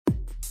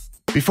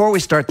Before we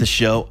start the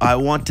show, I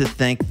want to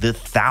thank the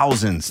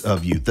thousands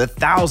of you,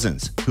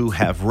 who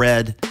have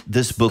read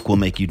This Book Will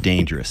Make You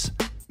Dangerous.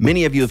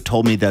 Many of you have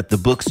told me that the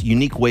book's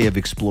unique way of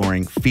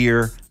exploring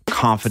fear,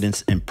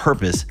 confidence, and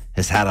purpose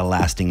has had a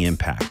lasting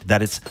impact,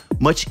 that it's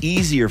much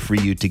easier for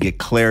you to get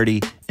clarity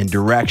and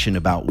direction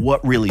about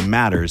what really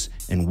matters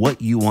and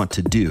what you want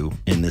to do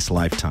in this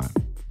lifetime.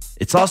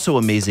 It's also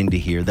amazing to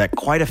hear that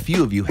quite a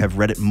few of you have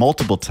read it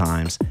multiple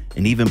times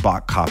and even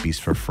bought copies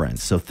for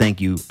friends, so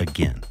thank you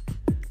again.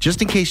 Just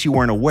in case you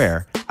weren't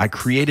aware, I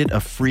created a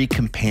free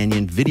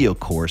companion video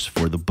course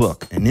for the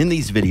book. And in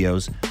these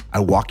videos, I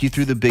walk you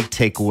through the big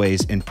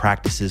takeaways and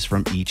practices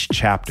from each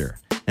chapter.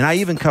 And I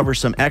even cover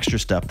some extra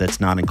stuff that's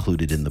not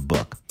included in the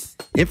book.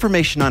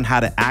 Information on how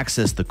to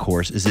access the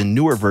course is in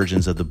newer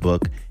versions of the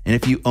book. And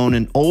if you own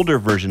an older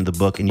version of the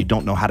book and you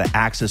don't know how to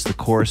access the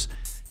course,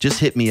 just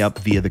hit me up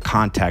via the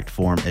contact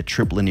form at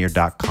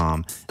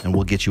tripplanier.com and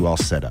we'll get you all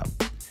set up.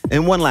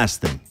 And one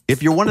last thing,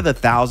 if you're one of the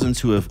thousands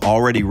who have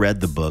already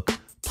read the book,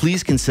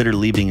 please consider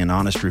leaving an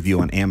honest review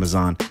on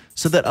Amazon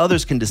so that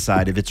others can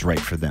decide if it's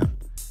right for them.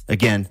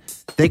 Again,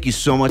 thank you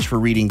so much for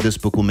reading This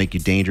Book Will Make You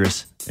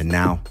Dangerous. And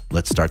now,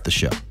 let's start the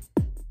show.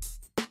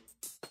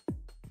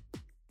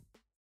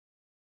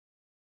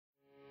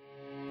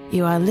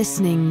 You are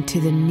listening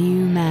to the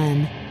new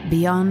man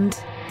beyond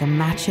the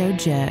macho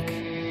jerk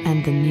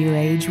and the new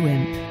age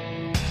wimp.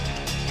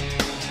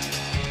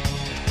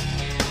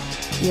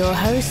 Your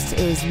host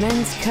is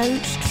men's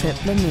coach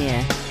Tripp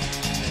Lanier.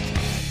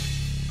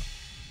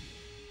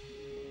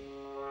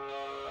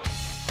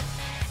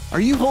 Are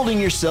you holding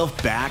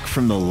yourself back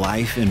from the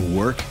life and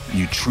work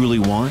you truly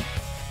want?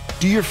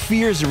 Do your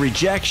fears of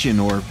rejection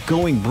or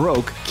going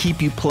broke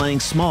keep you playing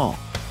small?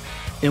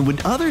 And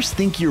would others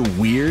think you're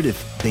weird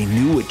if they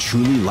knew what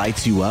truly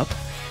lights you up?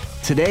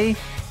 Today,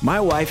 my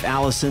wife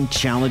Alyson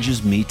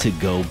challenges me to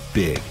go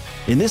big.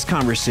 In this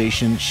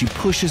conversation, she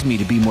pushes me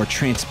to be more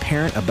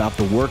transparent about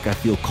the work I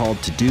feel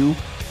called to do.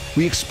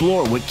 We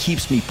explore what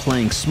keeps me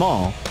playing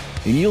small,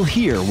 and you'll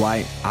hear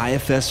why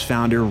IFS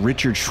founder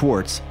Richard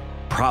Schwartz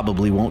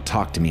probably won't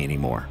talk to me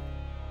anymore.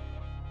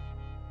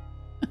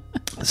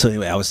 So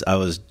anyway, I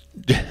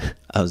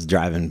was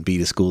driving B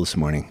to school this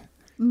morning,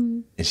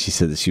 and she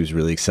said that she was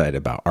really excited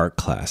about art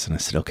class, and I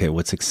said, "Okay,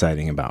 what's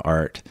exciting about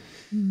art?"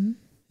 And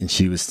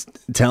she was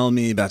telling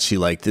me about she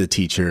liked the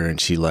teacher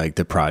and she liked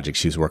the project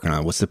she was working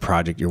on. "What's the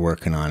project you're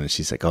working on?" And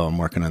she's like, "Oh, I'm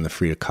working on the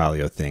Frida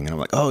Kahlo thing." And I'm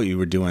like, "Oh, you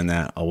were doing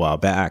that a while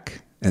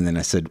back." And then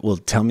I said, "Well,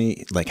 tell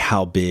me, like,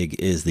 how big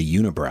is the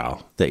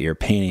unibrow that you're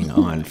painting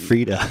on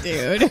Frida?"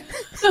 Dude.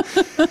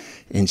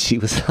 And she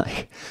was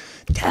like,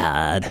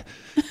 "Dad."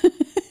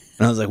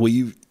 And I was like, "Well,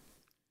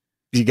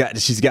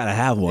 she's got to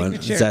have one.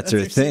 That's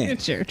her thing.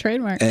 Signature,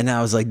 trademark." And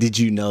I was like, "Did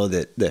you know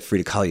that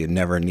Frida Kahlo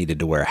never needed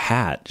to wear a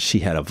hat? She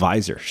had a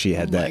visor. She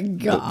had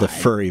the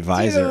furry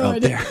visor up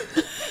there."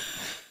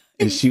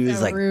 And she was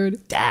So like,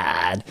 rude.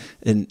 "Dad."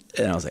 And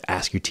I was like,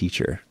 "Ask your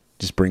teacher.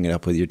 Just bring it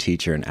up with your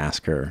teacher and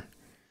ask her,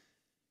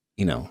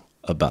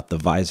 about the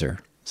visor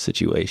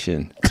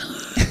situation."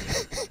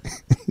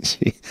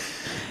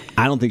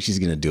 I don't think she's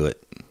going to do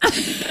it. I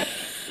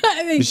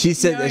think She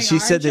said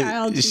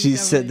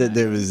that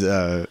there was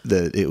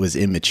that it was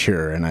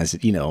immature, and I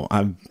said,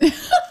 I'm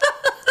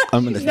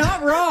gonna.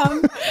 not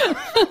wrong.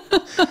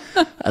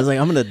 I was like,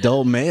 I'm an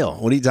adult male.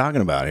 What are you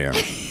talking about here?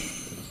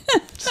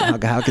 So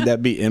how could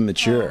that be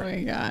immature? Oh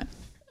my God.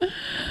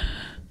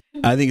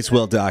 I think it's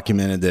well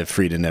documented that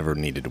Frida never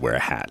needed to wear a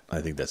hat.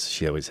 I think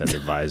she always had the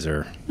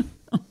visor.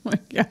 Oh my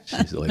God.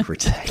 She's really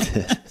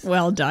protected.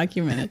 Well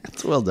documented.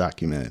 It's well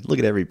documented. Look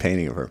at every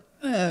painting of her.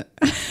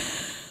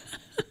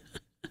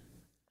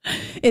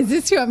 Is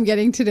this who I'm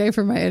getting today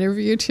for my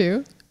interview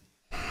too?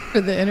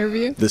 For the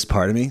interview? This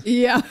part of me?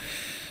 Yeah.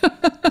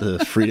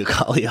 The Frida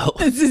Kahlo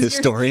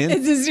historian?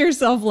 Is this your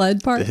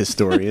self-led part? The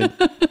historian?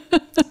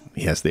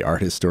 Yes, the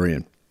art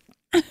historian.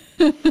 I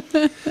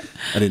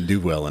didn't do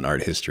well in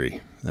art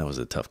history. That was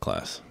a tough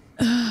class.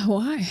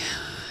 Why?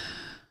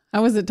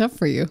 How was it tough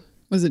for you?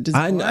 Was it just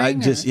boring,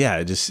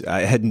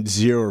 I had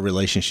zero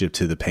relationship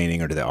to the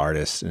painting or to the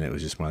artist, and it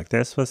was just more like,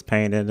 this was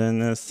painted in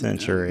this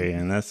century,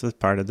 and this was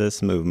part of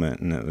this movement.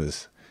 And it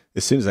was,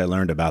 as soon as I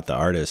learned about the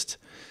artist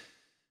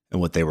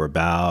and what they were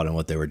about and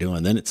what they were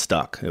doing, then it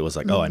stuck. It was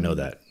like, oh, I know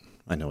that.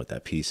 I know what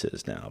that piece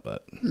is now,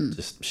 but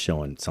just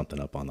showing something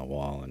up on the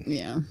wall and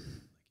yeah,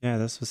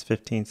 this was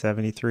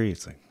 1573.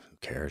 It's like, who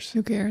cares?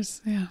 Who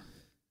cares? Yeah.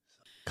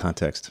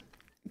 Context.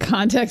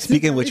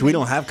 Speaking of which, we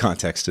don't have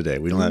context today.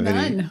 We don't have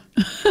any.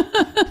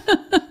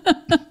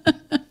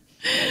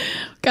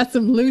 Got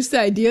some loose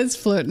ideas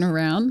floating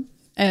around.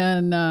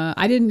 And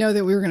I didn't know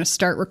that we were going to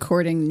start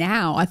recording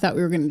now. I thought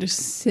we were going to just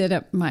sit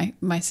up.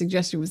 My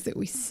suggestion was that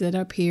we sit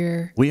up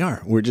here. We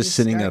are. We're just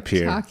sitting up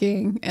here.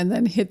 Talking and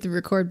then hit the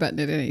record button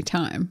at any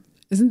time.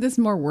 Isn't this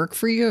more work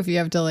for you if you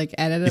have to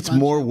edit it? It's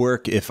more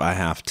work if I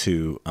have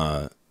to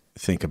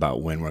think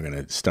about when we're going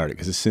to start it.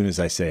 Because as soon as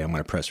I say I'm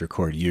going to press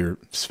record, your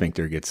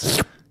sphincter gets,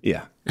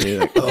 you're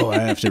like, oh, I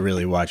have to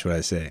really watch what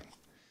I say,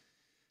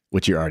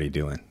 which you're already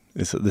doing.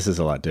 This is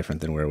a lot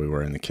different than where we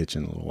were in the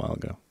kitchen a little while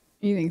ago.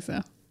 You think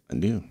so? I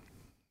do.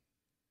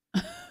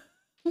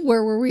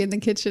 Where were we in the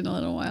kitchen a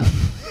little while?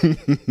 Go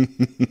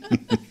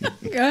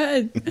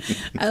ahead.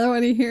 I don't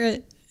want to hear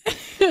it.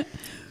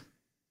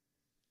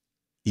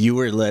 You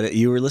were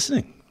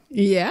listening.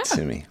 Yeah.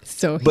 To me.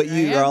 So, but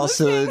you were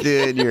also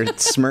listening. doing your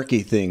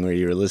smirky thing where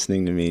you were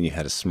listening to me and you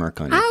had a smirk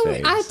on your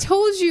face. I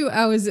told you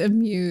I was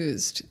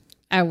amused.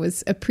 I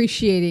was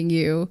appreciating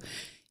you.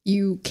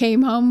 You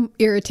came home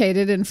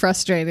irritated and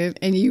frustrated,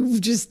 and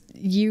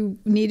you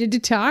needed to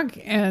talk,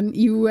 and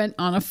you went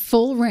on a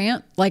full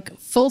rant, like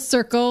full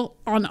circle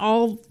on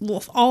all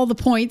the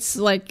points,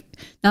 like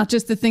not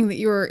just the thing that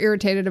you were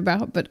irritated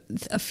about, but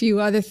a few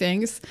other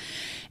things.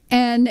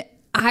 And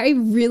I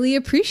really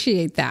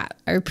appreciate that.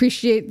 I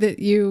appreciate that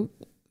you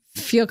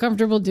feel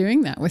comfortable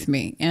doing that with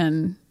me,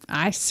 and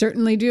I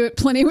certainly do it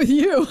plenty with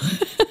you.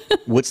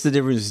 What's the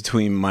difference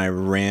between my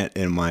rant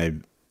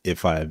and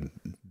if I'm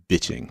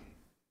bitching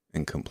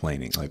and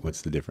complaining? Like,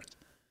 what's the difference?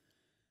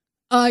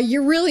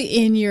 You're really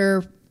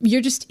you're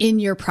just in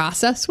your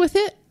process with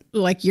it.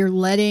 Like you're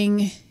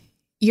not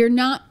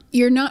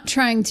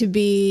trying to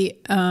be,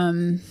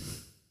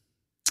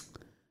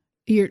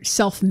 you're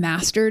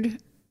self-mastered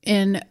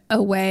in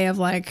a way of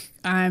like,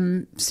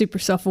 I'm super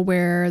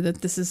self-aware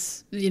that this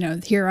is,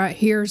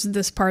 here's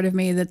this part of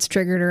me that's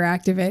triggered or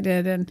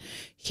activated, and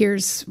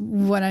here's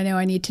what I know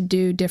I need to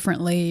do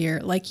differently.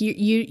 Or like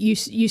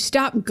you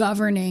stop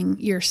governing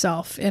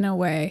yourself in a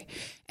way,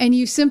 and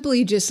you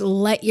simply just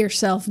let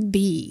yourself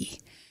be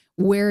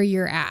where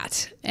you're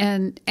at.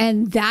 And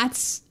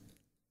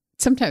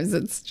sometimes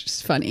it's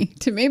just funny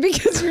to me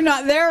because you're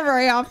not there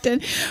very often,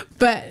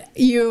 but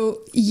you're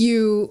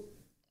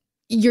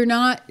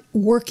not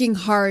working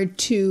hard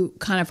to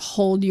kind of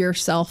hold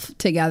yourself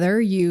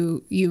together.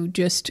 You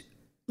just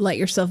let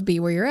yourself be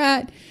where you're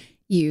at.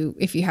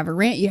 If you have a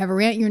rant, you have a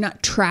rant. You're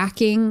not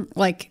tracking.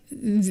 Like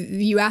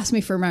you asked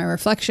me for my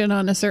reflection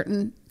on a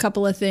certain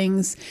couple of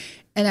things,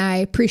 and I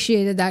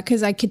appreciated that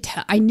because I could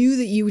tell, I knew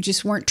that you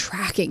just weren't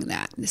tracking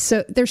that.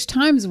 So there's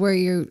times where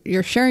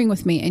you're sharing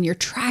with me and you're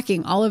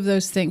tracking all of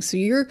those things. So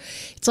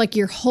it's like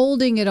you're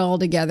holding it all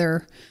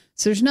together.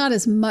 So there's not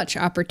as much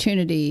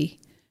opportunity.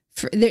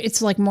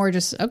 It's like more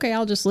just, okay,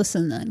 I'll just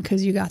listen then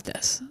because you got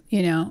this,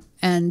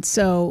 And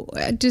so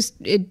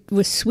it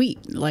was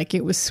sweet. Like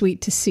it was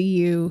sweet to see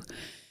you.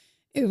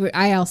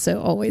 I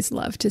also always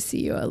love to see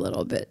you a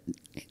little bit,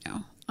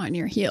 on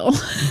your heel.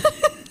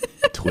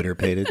 Twitter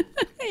pated.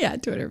 Yeah,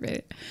 Twitter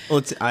pated.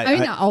 Well,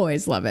 I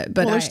always love it,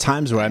 but there's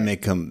times where I may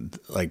come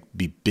like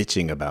be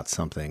bitching about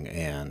something,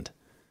 and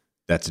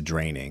that's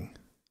draining.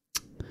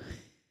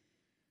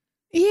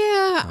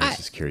 Yeah, I was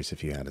just curious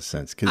if you had a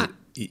sense because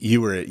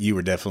you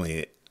were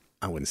definitely,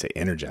 I wouldn't say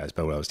energized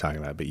by what I was talking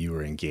about, but you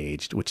were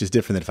engaged, which is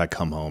different than if I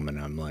come home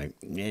and I'm like,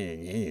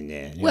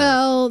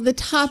 well, the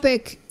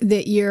topic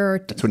that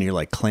that's when you're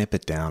like, clamp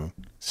it down,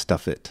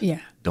 stuff it. Yeah.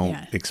 Don't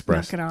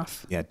express. Knock it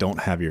off. Yeah. Don't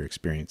have your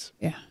experience.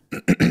 Yeah.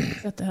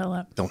 Shut the hell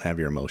up. Don't have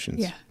your emotions.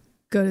 Yeah.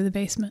 Go to the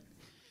basement.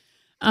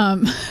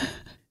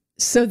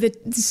 So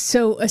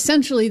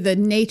essentially the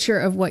nature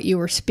of what you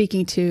were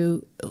speaking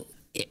to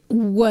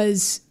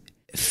was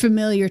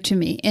familiar to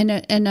me in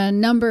a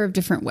number of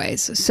different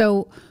ways.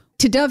 So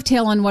to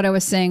dovetail on what I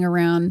was saying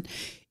around,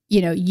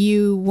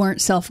 you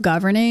weren't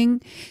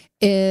self-governing,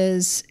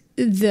 is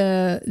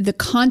the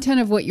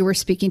content of what you were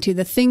speaking to,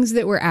 the things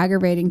that were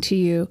aggravating to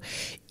you,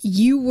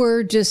 you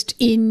were just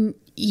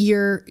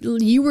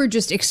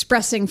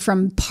expressing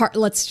from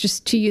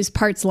to use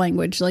parts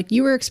language. Like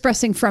you were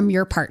expressing from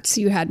your parts.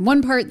 You had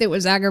one part that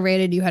was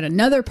aggravated. You had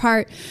another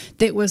part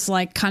that was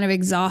like kind of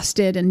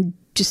exhausted and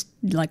just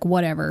like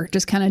whatever,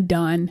 just kind of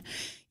done.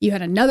 You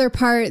had another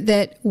part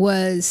that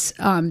was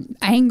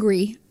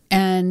angry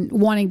and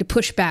wanting to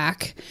push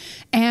back.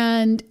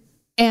 And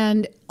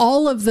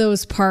all of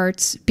those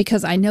parts,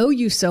 because I know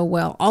you so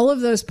well, all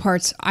of those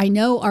parts I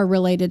know are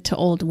related to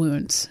old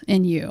wounds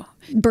in you,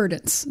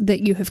 burdens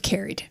that you have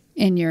carried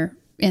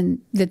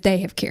that they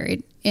have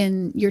carried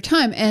in your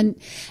time.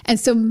 And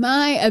so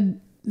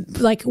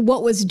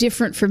what was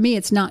different for me,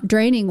 it's not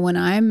draining when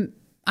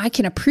I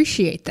can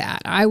appreciate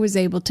that. I was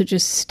able to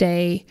just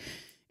stay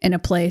in a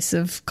place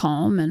of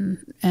calm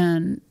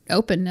and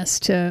openness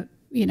to,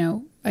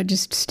 I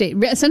just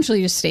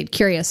stayed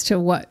curious to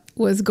what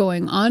was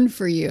going on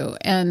for you.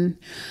 And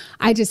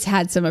I just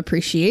had some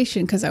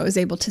appreciation because I was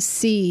able to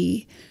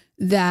see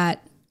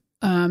that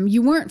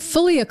you weren't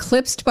fully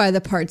eclipsed by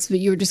the parts, but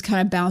you were just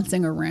kind of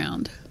bouncing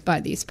around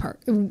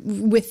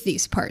with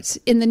these parts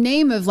in the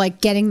name of like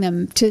getting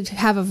them to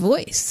have a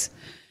voice,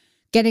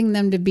 getting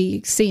them to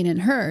be seen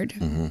and heard.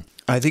 Mm-hmm.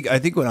 I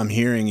think what I'm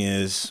hearing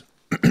is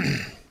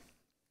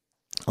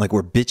like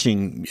where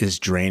bitching is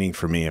draining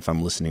for me if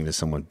I'm listening to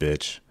someone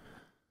bitch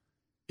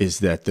is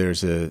that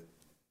there's a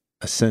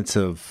sense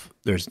of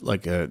there's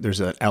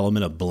an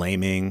element of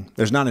blaming.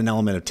 There's not an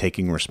element of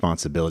taking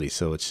responsibility.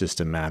 So it's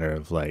just a matter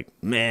of like,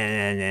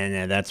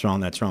 man, that's wrong.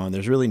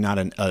 There's really not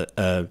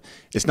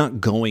it's not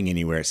going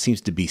anywhere. It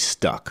seems to be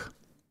stuck.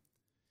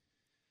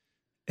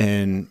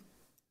 And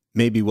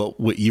maybe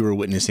what you were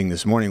witnessing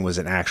this morning was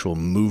an actual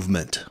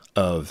movement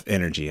of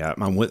energy.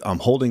 I'm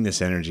holding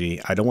this energy.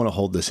 I don't want to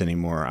hold this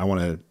anymore. I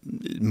want to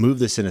move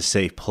this in a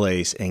safe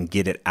place and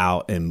get it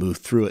out and move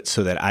through it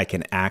so that I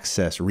can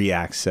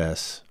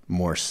re-access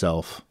more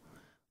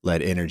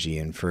self-led energy.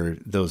 And for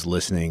those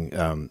listening,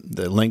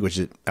 the language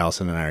that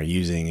Alyson and I are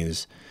using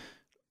is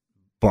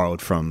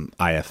borrowed from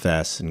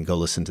IFS, and go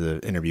listen to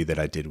the interview that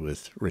I did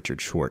with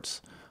Richard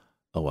Schwartz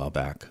a while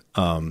back.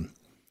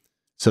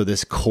 So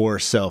this core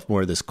self,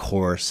 more this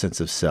core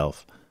sense of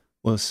self.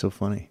 Well, it's so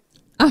funny.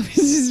 I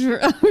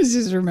was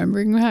just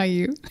remembering how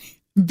you,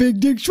 Big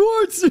Dick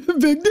Schwartz,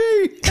 Big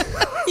D.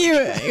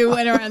 you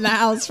went around the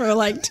house for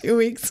like 2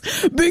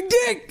 weeks. Big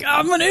Dick,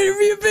 I'm going to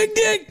interview Big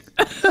Dick.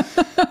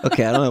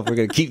 Okay, I don't know if we're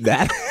going to keep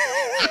that.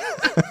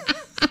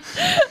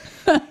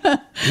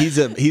 He's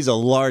a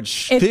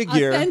large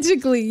figure.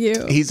 Authentically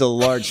you. He's a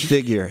large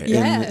figure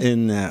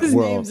in that His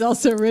world. His name's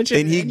also Richard.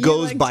 And he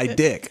goes by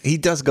Dick. He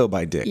does go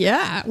by Dick.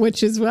 Yeah,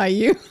 which is why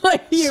you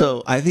like you.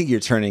 So I think you're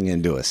turning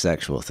into a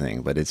sexual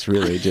thing, but it's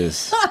really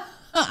just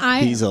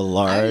he's a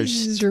large. I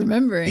was just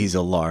remembering. He's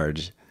a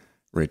large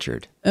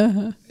Richard.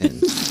 And he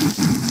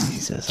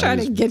says, trying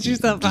to get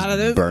yourself out of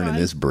this. Burning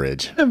this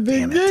bridge. A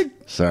big Dick.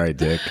 Sorry,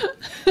 Dick.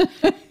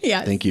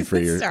 Yeah. Thank you for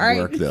your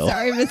work, though.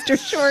 Sorry, Mr.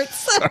 Schwartz.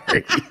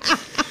 Sorry.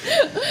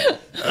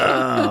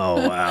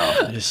 Oh,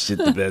 wow. Just shit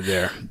the bed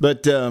there.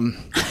 But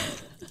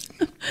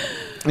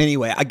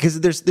anyway,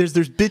 because there's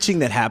bitching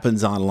that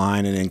happens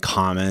online and in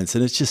comments,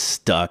 and it's just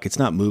stuck. It's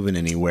not moving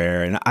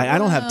anywhere, and I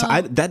don't have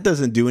time. That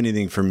doesn't do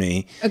anything for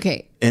me.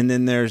 Okay. And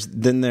then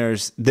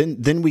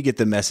then we get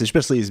the message,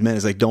 especially as men,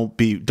 is like,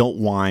 don't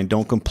whine,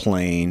 don't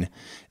complain,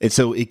 and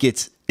so it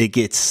gets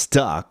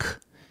stuck.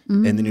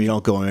 And then you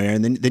don't go in there.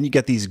 And then you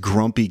got these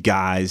grumpy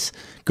guys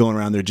going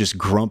around there just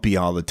grumpy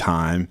all the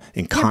time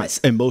and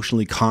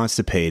emotionally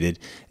constipated.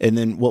 And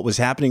then what was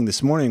happening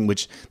this morning,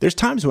 which there's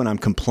times when I'm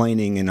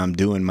complaining and I'm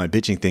doing my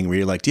bitching thing where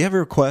you're like, do you have a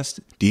request?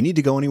 Do you need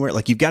to go anywhere?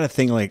 Like, you've got a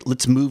thing like,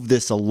 let's move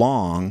this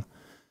along.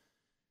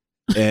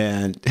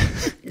 And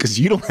because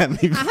you don't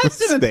have any I have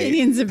some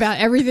opinions about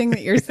everything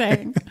that you're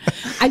saying.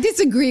 I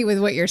disagree with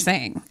what you're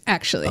saying,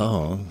 actually.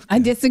 Oh. Okay. I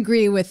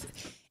disagree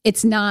with,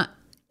 it's not...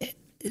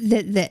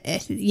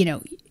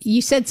 you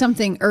said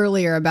something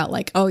earlier about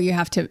like, oh,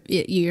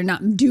 you're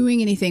not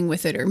doing anything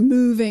with it or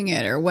moving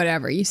it or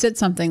whatever. You said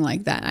something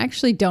like that. I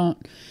actually don't,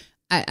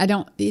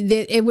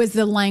 it was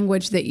the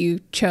language that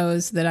you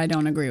chose that I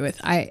don't agree with.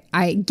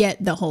 I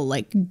get the whole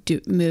like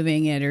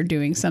moving it or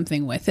doing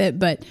something with it,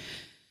 but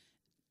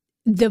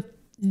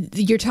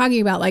you're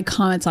talking about like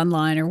comments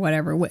online or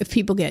whatever. If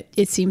people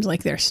it seems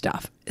like they're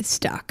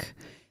stuck.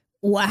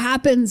 What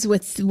happens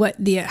with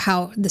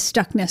how the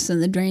stuckness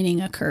and the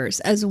draining occurs,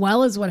 as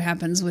well as what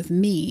happens with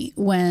me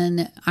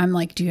when I'm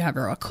like, do you have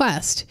a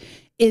request,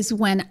 is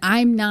when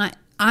I'm not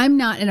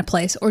in a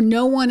place, or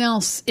no one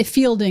else is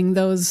fielding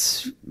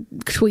those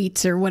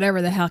tweets or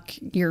whatever the heck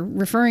you're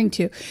referring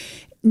to.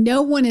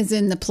 No one is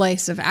in the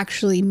place of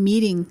actually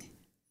meeting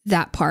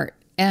that part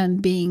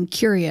and being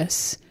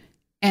curious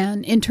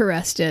and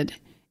interested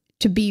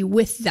to be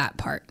with that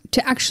part,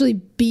 to actually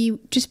be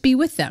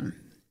with them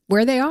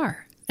where they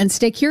are. And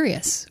stay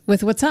curious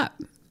with what's up.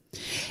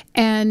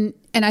 And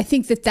I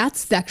think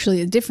that's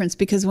actually the difference,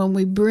 because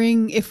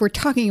if we're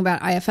talking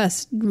about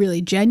IFS really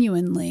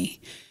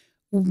genuinely,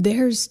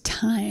 there's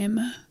time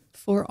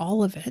for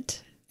all of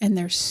it. And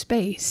there's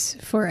space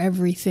for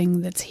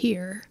everything that's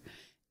here.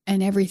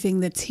 And everything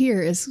that's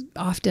here is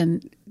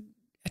often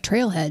a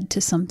trailhead to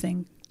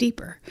something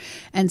deeper.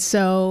 And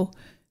so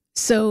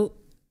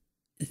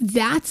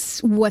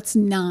that's what's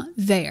not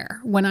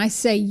there. When I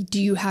say,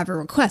 do you have a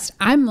request?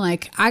 I'm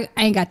like, I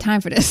ain't got time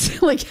for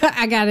this. Like,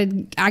 I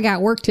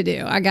got work to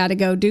do. I got to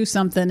go do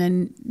something,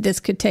 and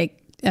this could take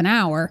an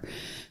hour.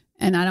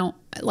 And I don't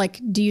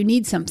do you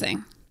need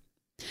something?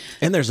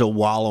 And there's a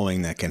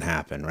wallowing that can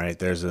happen, right?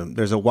 There's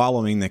a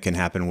wallowing that can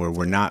happen where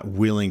we're not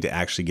willing to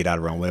actually get out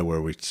of our own way,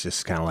 where we're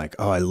just kind of like,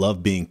 oh, I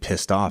love being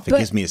pissed off. It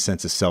gives me a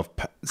sense of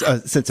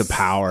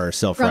power or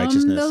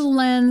self-righteousness. From the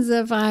lens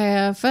of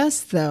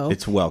IFS, though,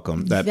 it's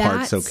welcome. That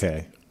part's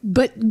okay.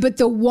 But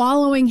the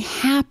wallowing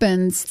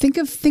happens. Think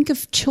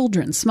of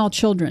children, small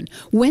children.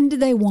 When do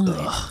they whine?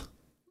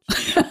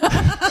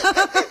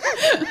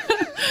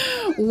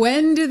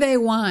 When do they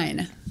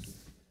whine?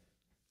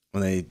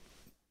 When they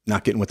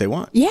not getting what they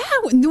want. Yeah,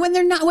 when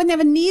they have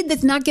a need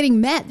that's not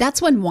getting met,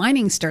 that's when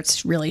whining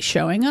starts really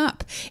showing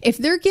up. If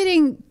they're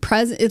getting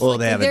present,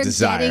 they have a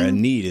desire. A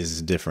need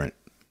is different.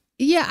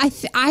 Yeah,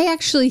 I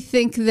actually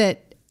think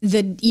that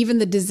even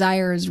the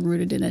desire is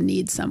rooted in a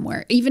need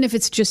somewhere, even if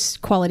it's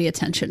just quality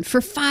attention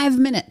for 5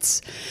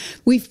 minutes.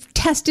 We've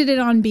tested it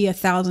on B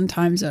 1,000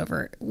 times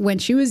over. When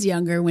she was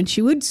younger, when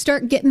she would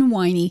start getting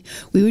whiny,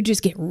 we would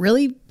just get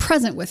really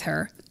present with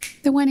her.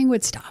 The whining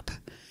would stop.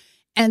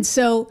 And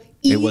so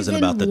it wasn't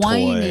about the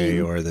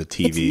toy or the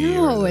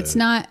TV. It's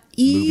not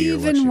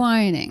even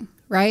whining,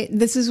 right?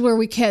 This is where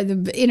we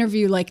had the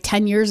interview like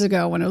 10 years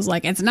ago when it was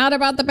like, it's not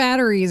about the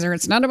batteries or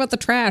it's not about the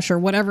trash or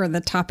whatever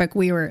the topic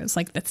it's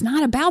like, that's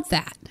not about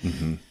that.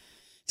 Mm-hmm.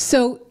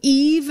 So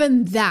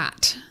even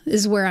that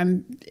is where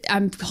I'm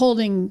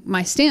holding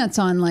my stance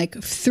on,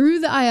 like, through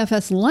the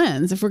IFS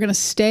lens, if we're going to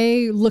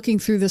stay looking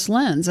through this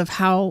lens of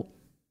how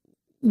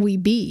we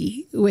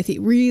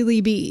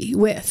really be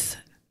with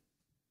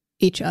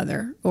each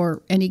other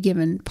or any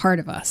given part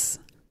of us,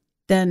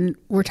 then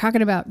we're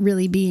talking about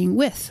really being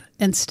with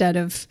instead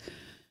of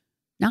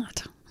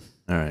not.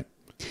 All right.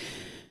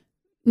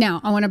 Now,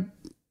 I want to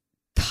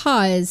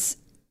pause.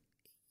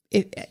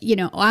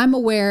 I'm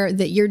aware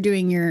that you're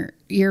doing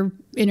your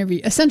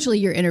interview. Essentially,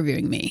 you're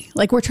interviewing me.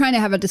 Like, we're trying to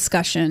have a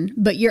discussion,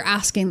 but you're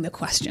asking the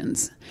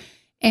questions.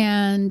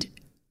 And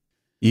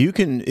you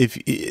can, if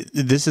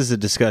this is a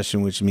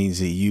discussion, which means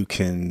that you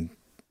can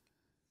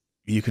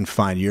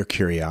find your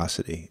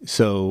curiosity.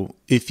 So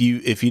if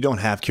you don't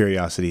have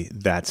curiosity,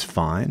 that's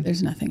fine.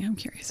 There's nothing I'm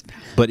curious about.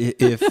 But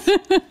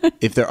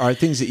if there are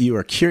things that you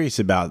are curious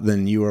about,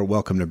 then you are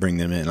welcome to bring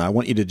them in. I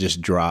want you to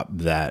just drop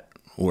that,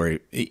 or,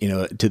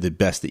 to the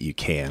best that you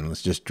can.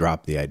 Let's just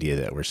drop the idea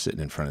that we're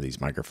sitting in front of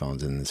these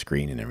microphones and the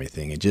screen and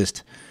everything.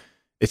 It's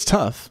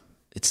tough.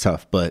 It's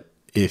tough. But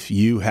if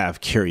you have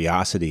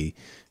curiosity,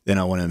 then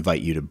I want to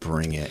invite you to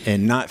bring it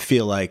and not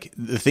feel like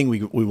the thing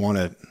we want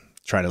to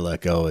try to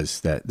let go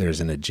is that there's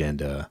an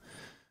agenda,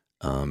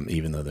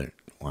 even though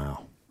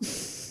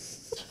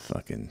it's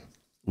fucking,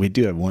 we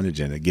do have one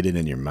agenda, get it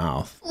in your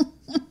mouth.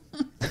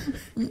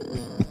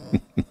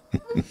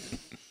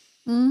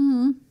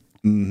 Mm-hmm.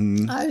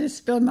 Mm-hmm. I just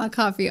spilled my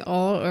coffee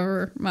all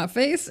over my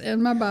face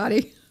and my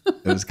body.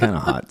 It was kind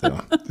of hot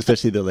though,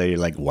 especially the lady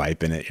like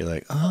wiping it. You're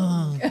like,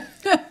 oh.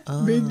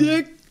 Big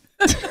dick.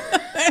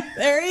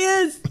 There he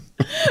is.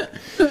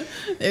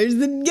 There's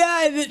the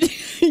guy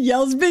that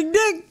yells big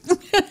dick.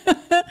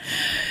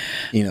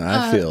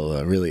 I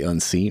feel really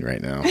unseen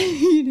right now.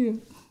 You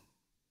do.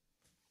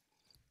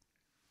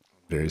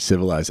 Very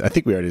civilized. I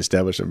think we already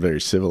established I'm very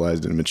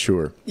civilized and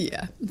mature.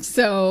 Yeah.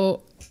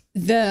 So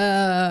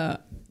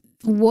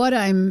what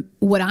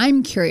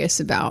I'm curious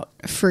about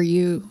for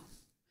you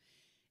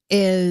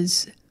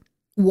is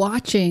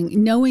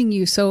knowing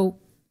you so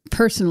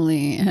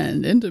personally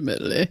and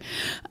intimately,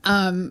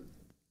 you're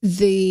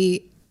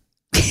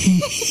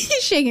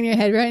shaking your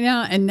head right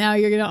now, and now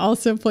you're going to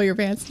also pull your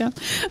pants down.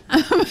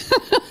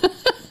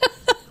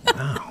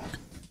 Wow.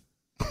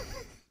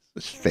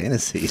 Such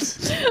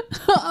fantasies.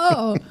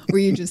 Oh, were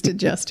you just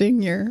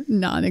adjusting your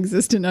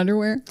non-existent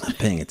underwear? I'm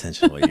paying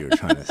attention to what you were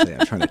trying to say.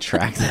 I'm trying to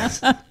track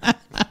this.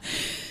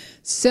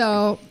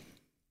 So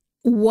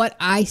what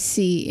I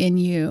see in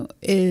you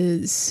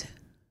is,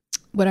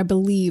 what I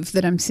believe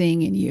that I'm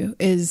seeing in you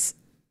is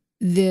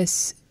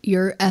this,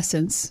 your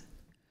essence,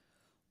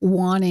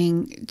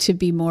 wanting to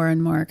be more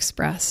and more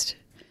expressed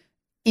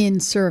in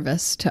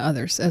service to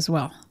others as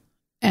well.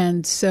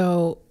 And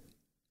so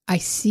I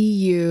see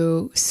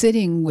you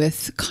sitting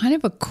with kind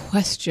of a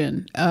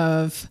question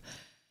of,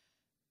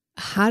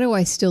 how do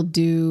I still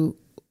do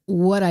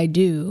what I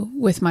do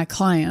with my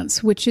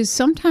clients, which is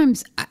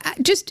sometimes,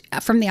 just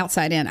from the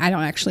outside in, I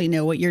don't actually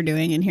know what you're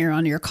doing in here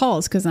on your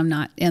calls because I'm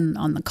not in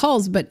on the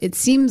calls, but it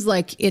seems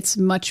like it's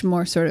much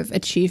more sort of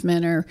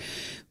achievement or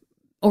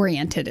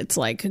oriented. It's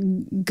like,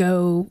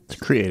 it's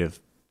creative.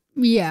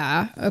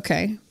 Yeah.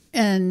 Okay.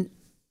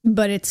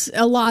 But it's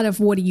a lot of,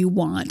 what do you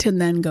want? And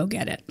then go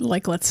get it.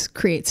 Like, let's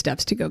create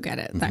steps to go get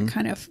it. That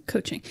kind of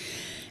coaching.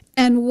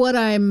 And what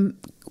I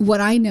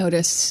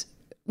notice,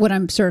 what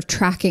I'm sort of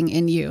tracking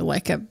in you,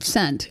 like a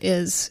scent,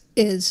 is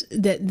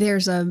that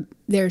there's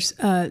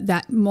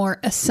that more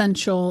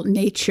essential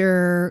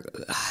nature,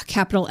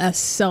 capital S,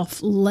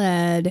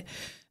 self-led.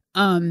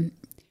 And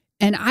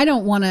I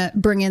don't want to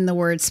bring in the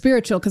word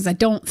spiritual because I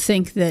don't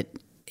think that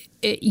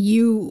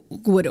you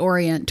would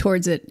orient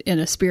towards it in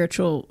a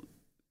spiritual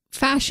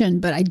fashion,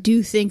 but I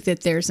do think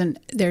that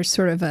there's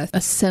sort of a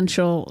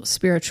essential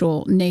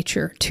spiritual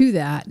nature to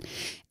that,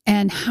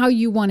 and how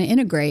you want to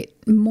integrate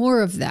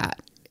more of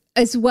that,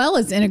 as well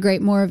as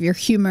integrate more of your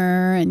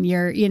humor and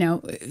your,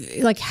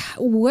 like,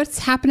 what's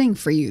happening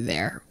for you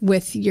there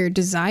with your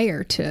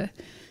desire to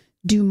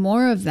do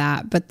more of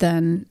that, but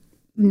then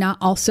not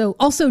also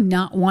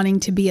not wanting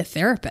to be a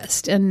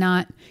therapist,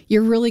 and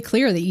you're really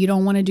clear that you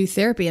don't want to do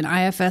therapy. And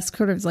IFS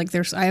sort of like,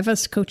 there's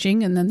IFS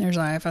coaching and then there's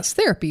IFS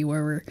therapy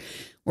where we're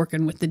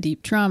working with the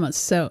deep traumas.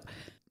 So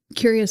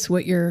curious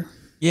what you're...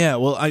 Yeah,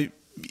 well, I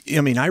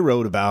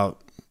wrote about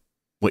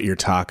what you're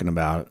talking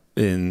about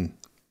in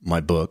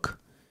my book,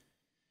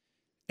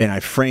 and I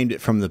framed it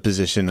from the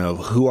position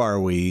of, who are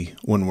we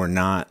when we're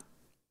not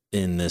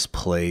in this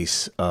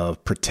place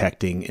of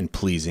protecting and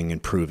pleasing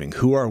and proving?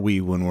 Who are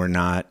we when we're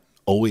not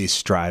always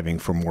striving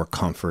for more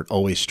comfort,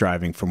 always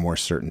striving for more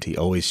certainty,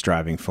 always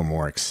striving for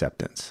more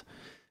acceptance?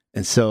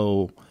 And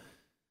so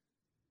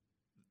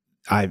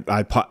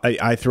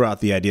I throw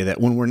out the idea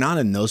that when we're not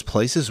in those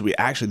places, we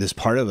actually, this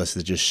part of us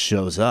that just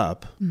shows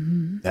up,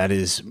 that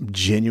is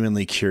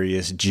genuinely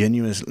curious,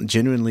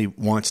 genuinely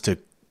wants to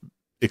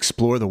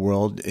explore the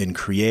world and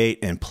create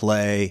and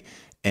play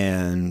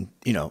and,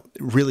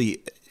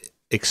 really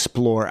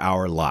explore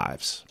our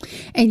lives.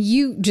 And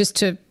you, just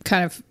to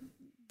kind of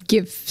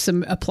give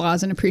some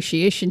applause and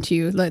appreciation to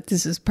you. Like,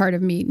 this is part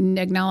of me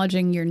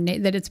acknowledging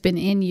that it's been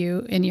in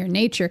you, in your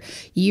nature.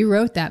 You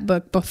wrote that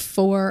book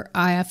before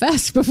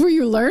IFS, before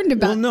you learned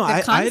about. Well, no,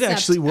 the I'd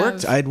actually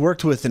worked. I'd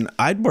worked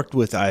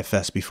with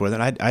IFS before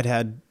that. I'd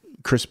had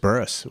Chris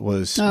Burris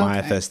was my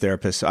IFS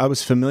therapist. So I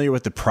was familiar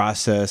with the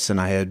process,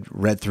 and I had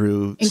read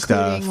through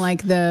stuff, including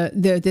like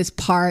this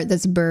part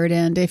that's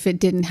burdened. If it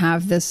didn't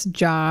have this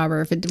job,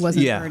 or if it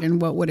wasn't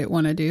burdened, what would it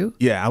want to do?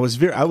 Yeah, I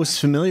was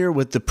familiar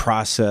with the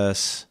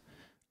process.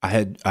 I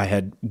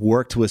had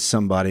worked with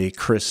somebody,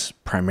 Chris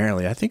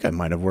primarily. I think I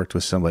might have worked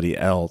with somebody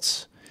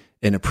else,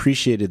 and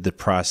appreciated the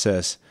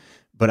process.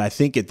 But I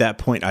think at that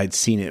point, I'd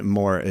seen it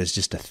more as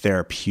just a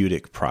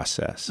therapeutic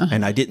process,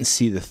 and I didn't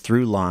see the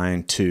through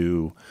line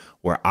to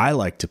where I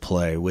like to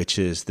play, which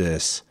is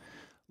this: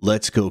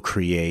 let's go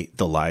create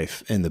the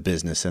life and the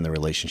business and the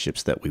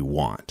relationships that we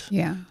want.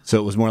 Yeah. So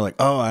it was more like,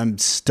 oh, I'm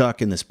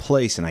stuck in this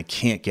place and I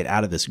can't get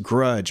out of this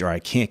grudge, or I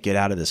can't get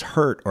out of this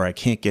hurt, or I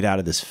can't get out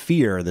of this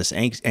fear, or this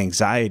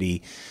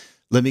anxiety.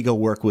 Let me go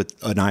work with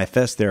an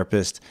IFS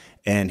therapist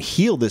and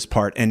heal this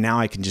part, and now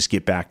I can just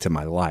get back to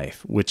my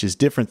life, which is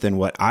different than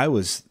what I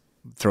was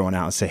throwing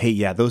out and say, hey,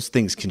 yeah, those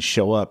things can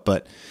show up,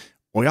 but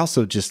we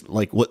also just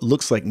like what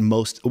looks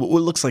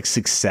like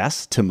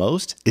success to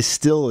most is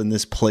still in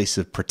this place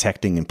of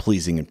protecting and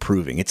pleasing and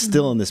proving. It's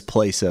still in this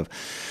place of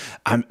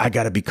I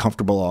got to be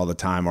comfortable all the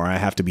time, or I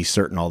have to be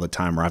certain all the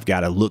time, or I've got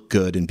to look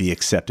good and be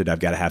accepted. I've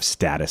got to have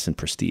status and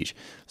prestige.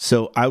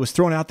 So I was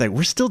throwing out that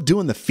we're still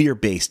doing the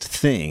fear-based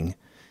thing,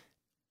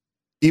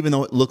 even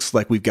though it looks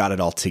like we've got it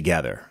all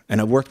together.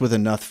 And I've worked with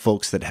enough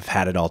folks that have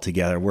had it all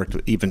together. I've worked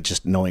with even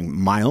just knowing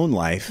my own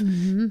life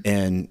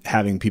and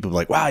having people be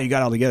like, wow, you got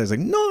it all together. It's like,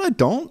 no, I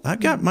don't.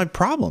 I've got my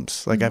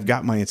problems. Like I've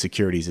got my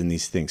insecurities in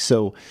these things.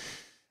 So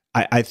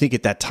I think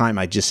at that time,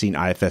 I'd just seen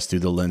IFS through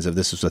the lens of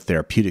this was a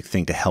therapeutic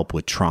thing to help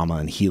with trauma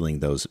and healing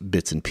those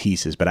bits and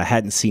pieces, but I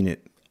hadn't seen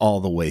it all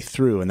the way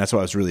through. And that's why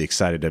I was really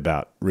excited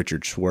about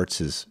Richard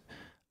Schwartz's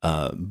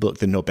book,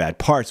 The No Bad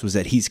Parts, was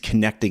that he's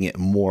connecting it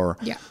more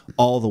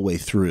all the way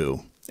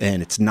through.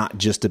 And it's not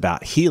just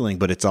about healing,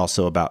 but it's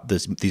also about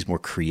these more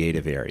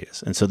creative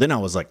areas. And so then I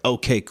was like,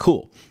 okay,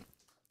 cool.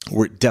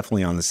 We're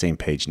definitely on the same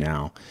page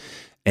now.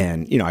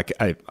 And,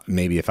 I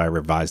maybe if I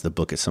revise the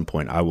book at some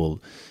point, I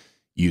will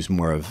use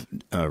more of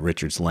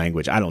Richard's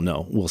language. I don't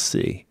know. We'll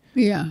see.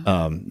 Yeah.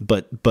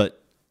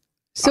 But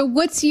so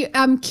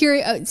I'm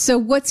curious. So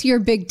what's your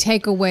big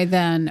takeaway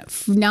then?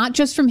 Not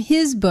just from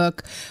his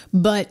book,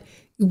 but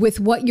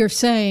with what you're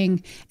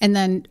saying, and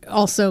then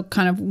also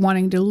kind of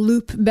wanting to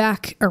loop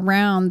back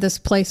around this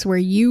place where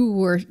you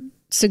were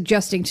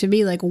suggesting to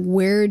me, like,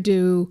 where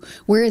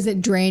is it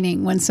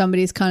draining when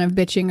somebody's kind of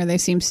bitching or they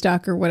seem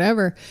stuck or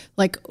whatever?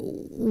 Like,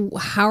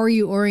 how are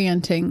you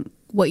orienting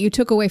what you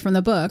took away from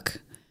the book?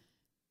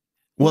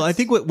 Well, I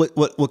think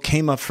what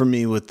came up for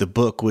me with the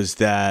book was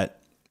that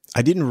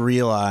I didn't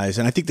realize,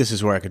 and I think this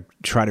is where I could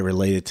try to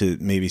relate it to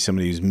maybe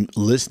somebody who's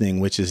listening,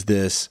 which is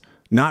this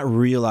not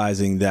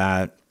realizing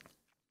that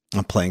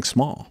I'm playing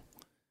small,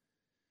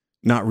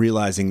 not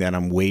realizing that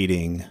I'm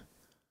waiting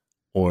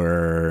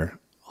or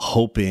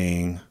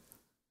hoping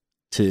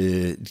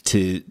to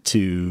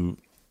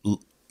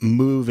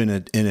move in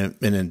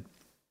a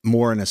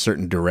more in a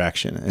certain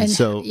direction. And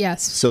so,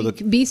 yes. So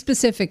be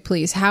specific,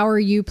 please. How are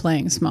you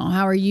playing small?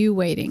 How are you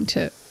waiting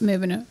to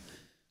move in a?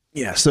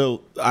 Yeah.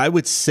 So I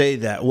would say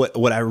that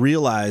what I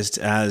realized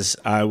as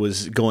I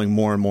was going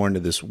more and more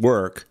into this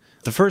work,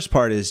 the first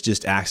part is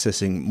just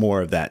accessing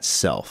more of that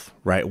self,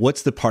 right?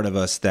 What's the part of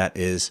us that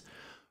is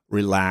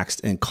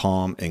relaxed and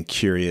calm and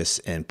curious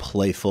and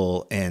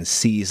playful and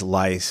sees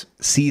life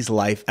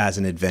as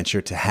an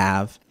adventure to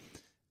have,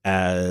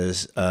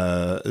 as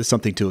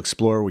something to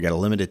explore. We got a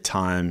limited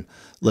time.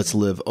 Let's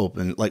live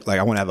open. Like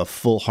I want to have a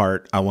full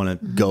heart. I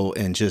want to go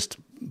and just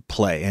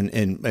play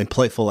and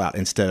play full out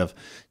instead of,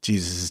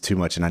 Jesus is too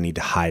much and I need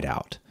to hide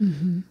out.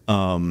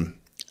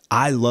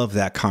 I love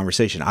that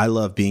conversation. I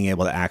love being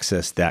able to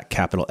access that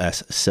capital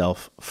S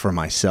self for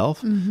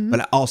myself, but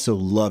I also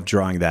love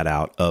drawing that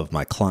out of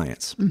my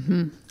clients.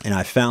 And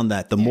I found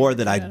that the more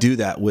that I do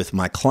that with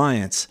my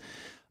clients,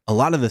 a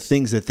lot of the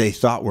things that they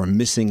thought were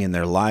missing in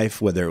their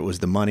life, whether it was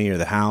the money or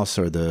the house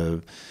or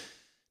the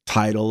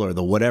title or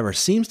the whatever,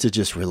 seems to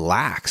just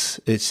relax.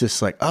 It's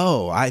just like,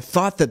 oh, I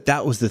thought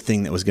that was the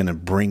thing that was going to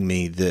bring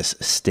me this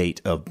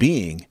state of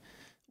being,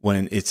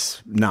 when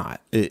it's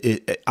not.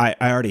 I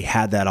already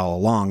had that all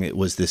along. It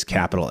was this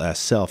capital S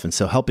self. And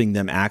so helping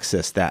them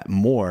access that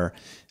more,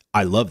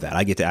 I love that.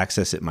 I get to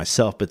access it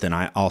myself, but then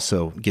I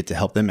also get to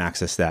help them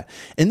access that.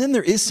 And then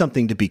there is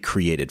something to be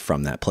created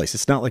from that place.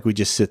 It's not like we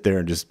just sit there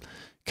and just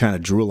kind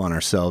of drool on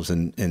ourselves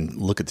and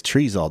look at the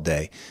trees all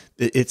day.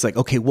 It's like,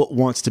 okay, what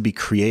wants to be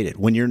created?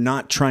 When you're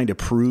not trying to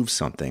prove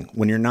something,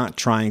 when you're not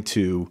trying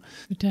to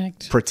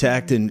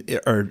protect and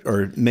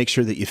or make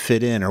sure that you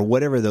fit in or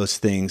whatever those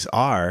things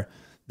are,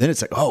 then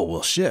it's like, oh,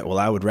 well, shit. Well,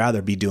 I would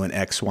rather be doing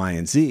X, Y,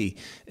 and Z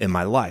in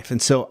my life.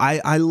 And so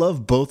I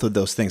love both of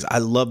those things. I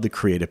love the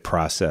creative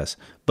process,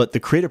 but the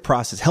creative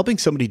process, helping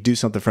somebody do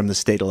something from the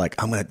state of like,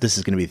 this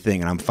is going to be a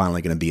thing and I'm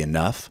finally going to be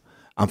enough.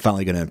 I'm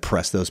finally going to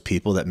impress those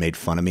people that made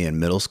fun of me in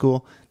middle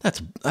school. I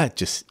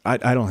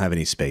don't have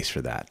any space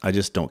for that. I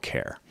just don't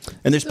care.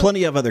 And there's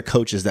plenty of other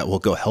coaches that will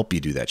go help you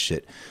do that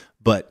shit,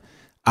 but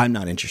I'm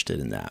not interested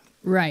in that.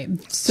 Right.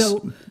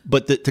 So,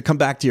 but to come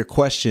back to your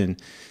question,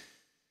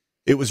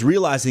 it was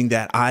realizing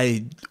that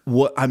I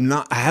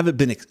haven't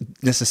been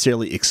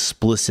necessarily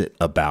explicit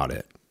about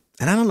it.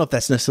 And I don't know if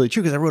that's necessarily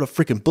true because I wrote a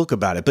freaking book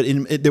about it, but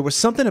there was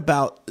something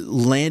about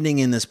landing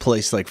in this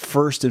place. Like,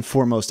 first and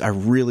foremost, I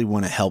really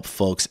want to help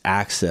folks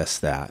access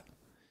that.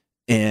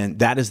 And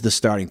that is the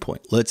starting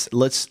point.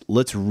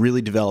 Let's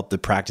really develop the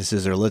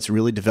practices, or let's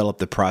really develop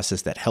the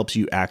process that helps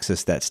you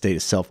access that state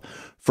of self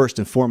first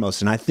and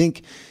foremost. And I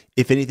think,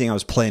 if anything, I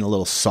was playing a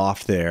little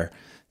soft there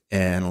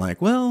and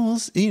like, well,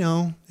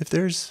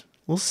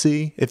 we'll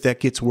see if that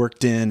gets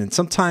worked in. And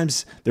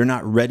sometimes they're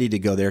not ready to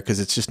go there because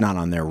it's just not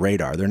on their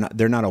radar.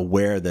 They're not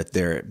aware that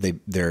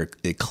they're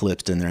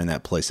eclipsed and they're in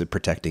that place of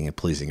protecting and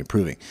pleasing and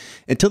proving.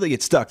 Until they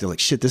get stuck, they're like,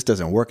 shit, this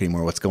doesn't work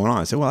anymore. What's going on?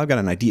 I say, well, I've got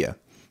an idea.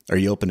 Are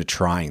you open to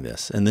trying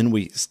this? And then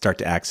we start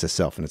to access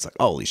self, and it's like,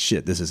 holy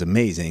shit, this is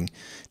amazing.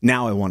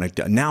 Now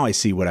I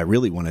see what I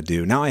really want to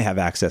do. Now I have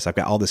access. I've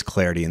got all this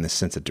clarity and this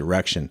sense of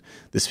direction.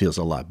 This feels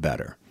a lot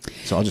better.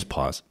 So I'll just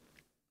pause.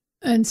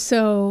 And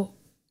so,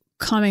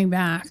 coming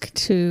back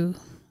to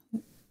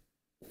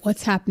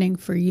what's happening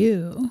for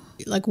you,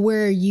 like,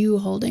 where are you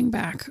holding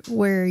back?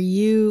 Where are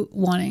you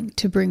wanting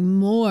to bring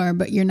more,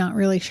 but you're not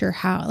really sure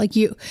how? Like,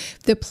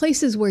 the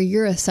places where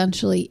you're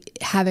essentially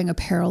having a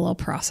parallel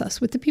process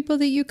with the people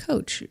that you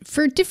coach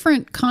for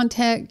different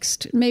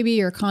context,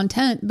 maybe, or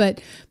content, but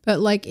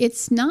like,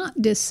 it's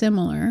not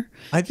dissimilar.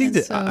 I think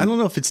I don't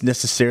know if it's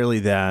necessarily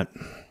that,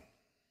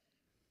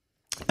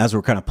 as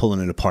we're kind of pulling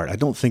it apart, I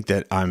don't think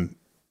that I'm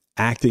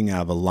acting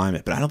out of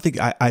alignment, but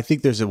I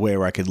think there's a way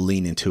where I could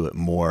lean into it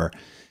more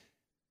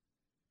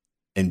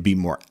and be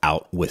more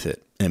out with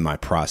it in my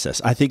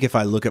process. I think if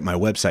I look at my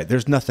website,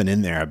 there's nothing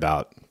in there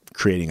about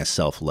creating a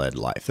self-led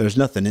life.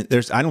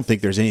 I don't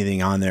think there's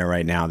anything on there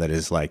right now that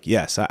is like,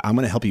 yes, I'm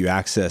going to help you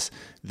access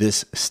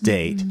this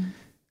state,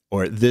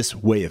 or this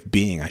way of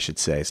being, I should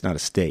say. It's not a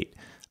state.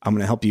 I'm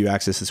going to help you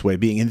access this way of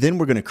being, and then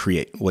we're going to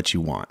create what you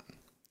want.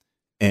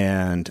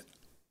 And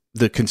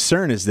the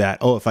concern is that,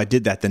 if I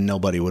did that, then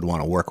nobody would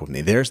want to work with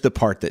me. There's the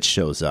part that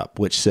shows up,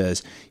 which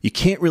says you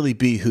can't really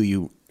be who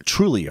you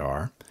truly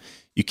are.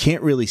 You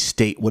can't really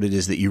state what it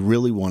is that you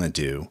really want to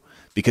do,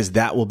 because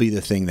that will be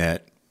the thing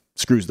that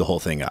screws the whole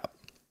thing up.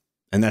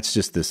 And that's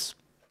just this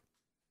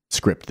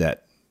script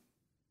that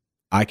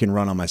I can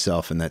run on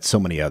myself and that so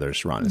many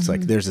others run. It's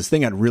like, there's this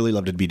thing I'd really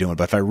love to be doing,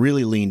 but if I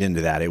really leaned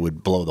into that, it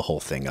would blow the whole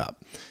thing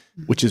up.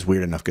 Which is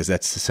weird enough, because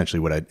that's essentially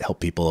what I help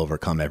people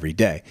overcome every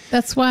day.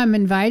 That's why I'm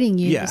inviting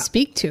you to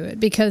speak to it,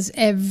 because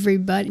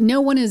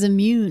no one is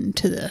immune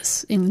to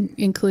this,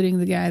 including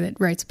the guy that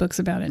writes books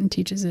about it and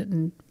teaches it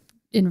and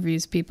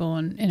interviews people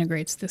and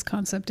integrates this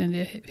concept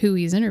into who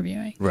he's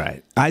interviewing.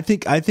 Right. I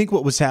think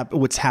what's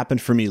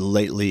happened for me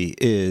lately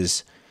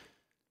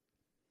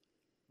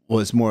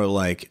was more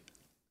like,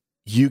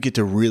 you get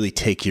to really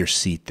take your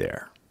seat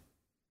there.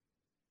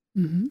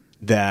 Mm-hmm.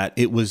 That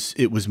it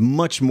was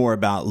much more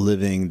about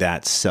living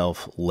that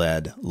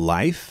self-led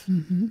life.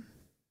 Mm-hmm.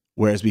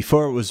 Whereas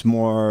before it was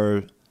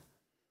more,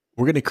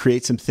 we're going to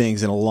create some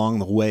things, and along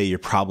the way, you're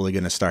probably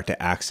going to start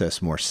to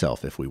access more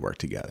self if we work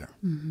together.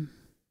 Mm-hmm.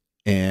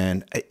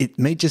 And it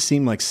may just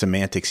seem like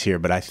semantics here,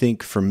 but I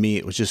think for me,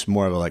 it was just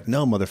more of a like,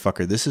 no,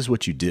 motherfucker, this is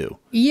what you do.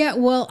 Yeah,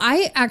 well,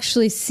 I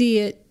actually see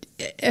it.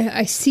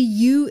 I see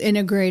you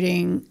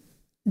integrating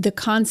the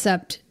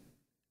concept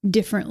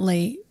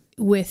differently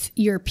with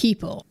your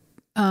people.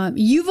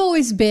 You've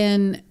always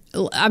been,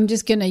 I'm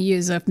just going to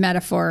use a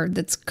metaphor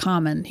that's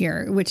common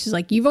here, which is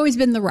like, you've always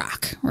been the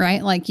rock,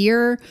 right? Like,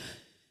 you're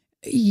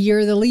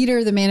the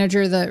leader, the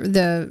manager,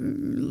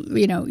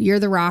 you're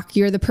the rock.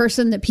 You're the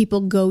person that people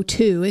go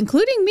to,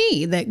 including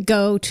me, that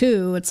go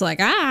to. It's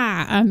like,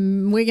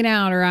 I'm wigging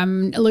out, or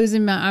I'm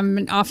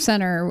off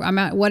center, I'm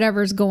at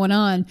whatever's going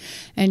on.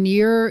 And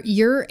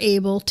you're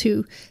able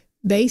to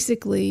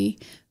basically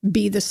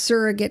be the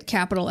surrogate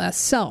capital S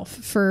self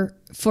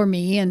for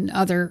me and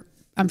other,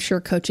 I'm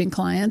sure, coaching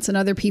clients and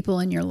other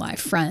people in your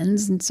life,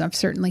 friends. And so I've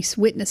certainly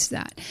witnessed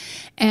that.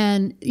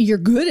 And you're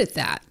good at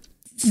that.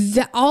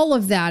 All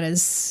of that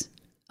is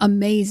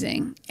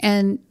amazing.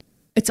 And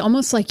it's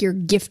almost like you're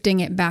gifting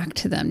it back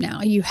to them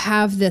now. You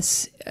have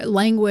this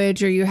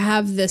language, or you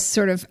have this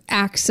sort of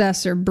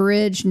access or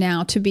bridge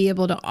now to be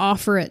able to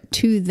offer it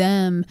to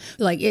them.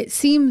 Like, it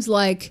seems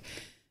like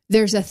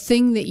there's a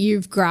thing that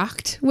you've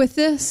grokked with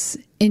this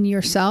in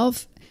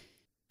yourself.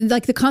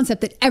 Like the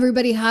concept that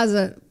everybody has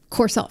a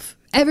core self.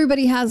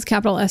 Everybody has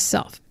capital S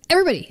self.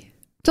 Everybody.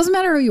 Doesn't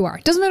matter who you are.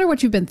 Doesn't matter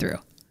what you've been through.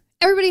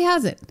 Everybody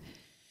has it.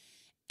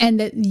 And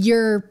that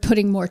you're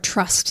putting more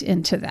trust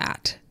into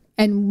that,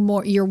 and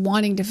more, you're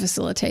wanting to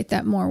facilitate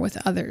that more with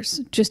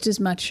others, just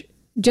as much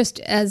just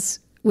as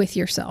with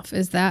yourself.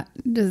 Does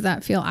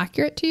that feel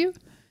accurate to you?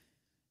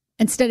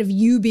 Instead of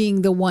you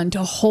being the one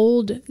to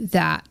hold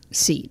that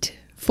seat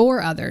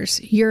for others,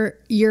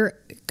 you're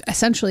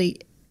essentially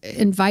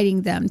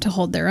inviting them to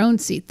hold their own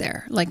seat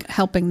there, like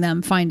helping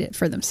them find it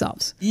for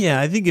themselves.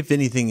 Yeah, I think if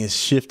anything has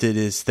shifted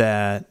is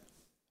that,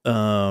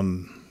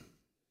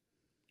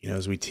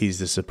 as we tease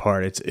this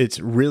apart, it's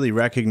really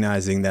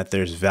recognizing that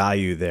there's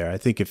value there. I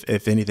think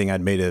if anything,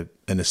 I'd made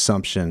an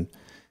assumption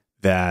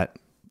that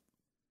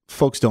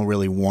folks don't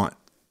really want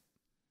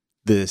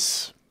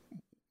this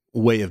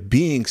way of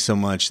being so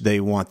much. They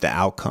want the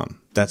outcome.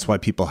 That's why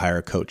people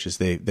hire coaches.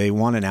 They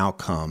want an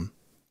outcome.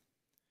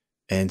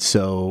 And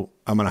so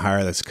I'm going to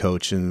hire this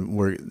coach,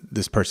 and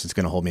this person's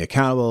going to hold me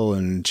accountable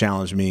and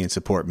challenge me and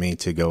support me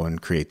to go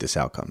and create this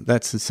outcome.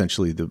 That's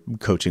essentially the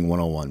coaching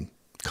 101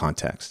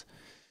 context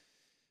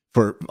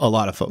for a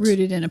lot of folks.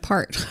 Rooted in a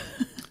part.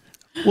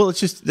 Well,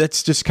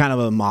 that's just kind of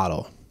a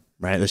model,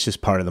 right? That's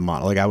just part of the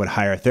model. Like I would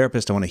hire a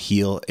therapist. I want to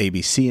heal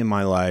ABC in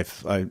my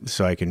life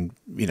so I can,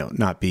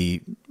 not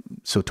be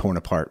so torn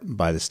apart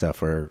by this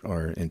stuff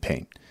or in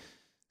pain.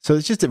 So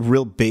it's just a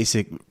real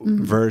basic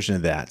version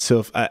of that.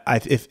 So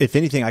if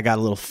anything, I got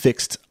a little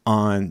fixed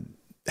on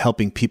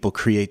helping people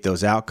create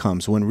those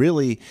outcomes when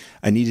really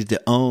I needed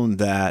to own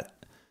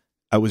that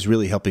I was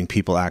really helping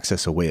people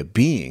access a way of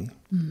being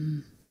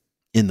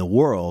in the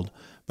world.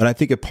 But I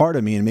think a part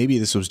of me, and maybe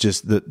this was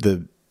just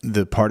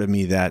the part of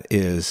me that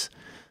is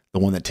the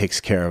one that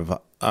takes care of,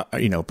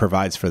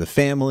 provides for the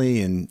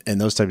family and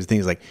those types of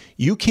things. Like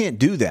you can't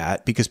do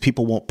that because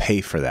people won't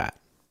pay for that.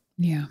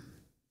 Yeah.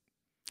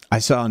 I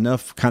saw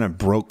enough kind of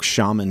broke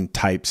shaman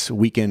types,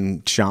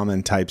 weekend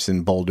shaman types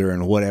in Boulder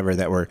and whatever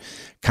that were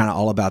kind of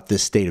all about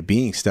this state of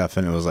being stuff.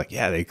 And it was like,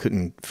 yeah, they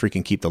couldn't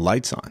freaking keep the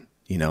lights on,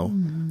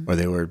 or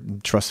they were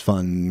trust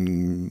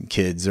fund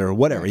kids or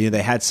whatever.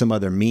 They had some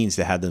other means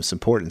that had them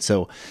support. And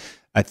so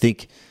I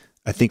think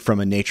from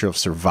a nature of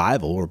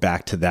survival, we're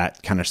back to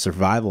that kind of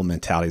survival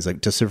mentality. It's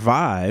like to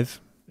survive,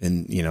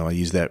 and, I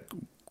use that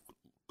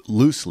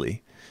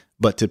loosely,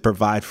 but to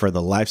provide for the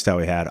lifestyle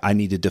we had, I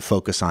needed to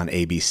focus on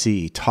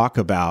ABC, talk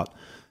about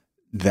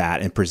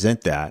that and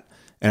present that.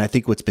 And I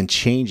think what's been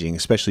changing,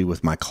 especially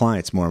with my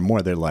clients more and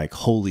more, they're like,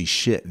 holy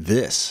shit,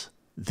 this,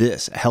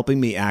 helping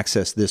me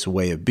access this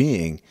way of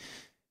being,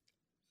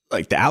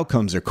 like the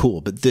outcomes are cool,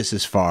 but this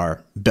is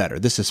far better.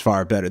 This is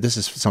far better. This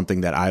is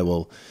something that I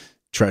will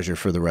treasure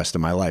for the rest of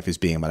my life, is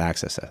being able to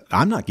access that.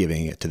 I'm not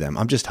giving it to them.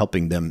 I'm just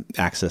helping them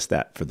access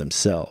that for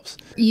themselves.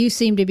 You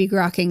seem to be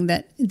grokking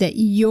that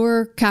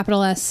your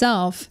capital S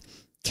self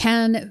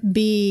can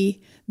be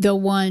the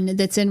one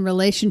that's in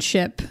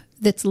relationship,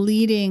 that's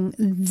leading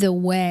the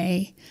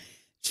way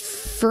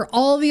for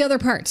all the other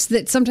parts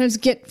that sometimes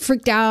get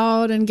freaked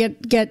out and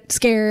get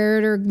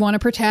scared or want to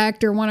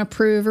protect or want to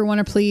prove or want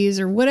to please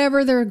or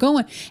whatever they're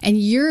going. And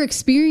you're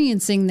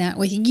experiencing that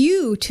with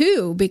you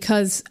too,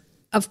 because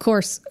of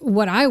course,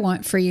 what I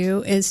want for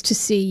you is to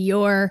see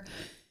your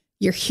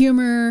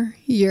humor,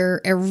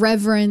 your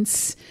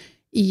irreverence,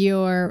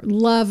 your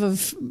love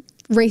of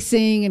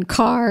racing and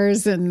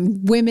cars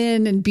and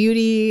women and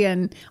beauty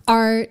and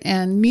art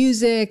and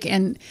music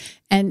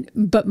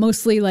but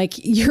mostly like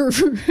your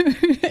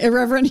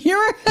irreverent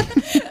humor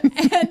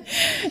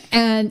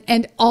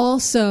and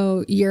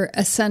also your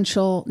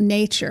essential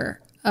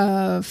nature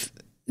of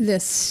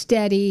this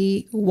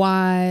steady,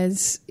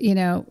 wise,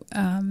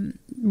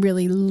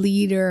 really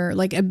leader,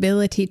 like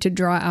ability to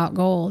draw out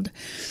gold.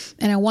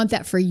 And I want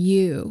that for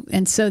you.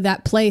 And so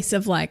that place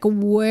of like,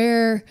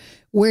 what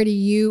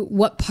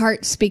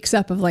part speaks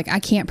up of like, I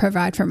can't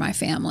provide for my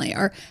family,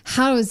 or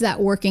how is that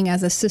working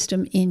as a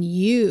system in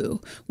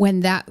you when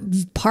that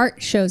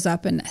part shows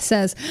up and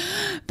says,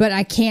 but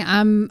I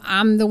can't,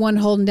 I'm the one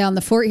holding down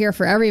the fort here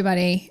for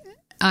everybody.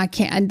 I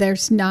can't,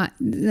 there's not,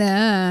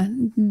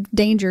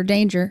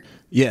 danger.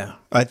 Yeah,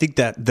 I think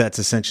that's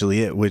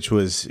essentially it, which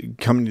was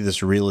coming to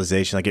this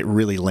realization, like it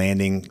really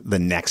landing the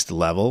next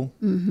level,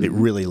 it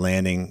really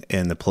landing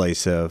in the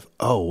place of,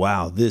 oh,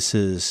 wow, this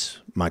is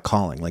my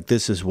calling. Like,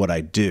 this is what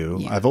I do.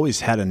 Yeah. I've always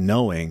had a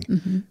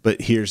knowing,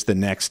 but here's the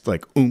next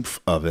like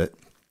oomph of it,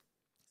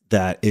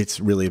 that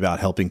it's really about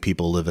helping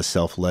people live a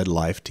self-led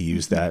life, to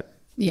use that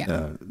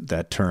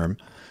term.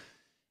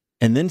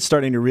 And then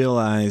starting to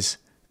realize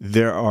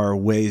there are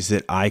ways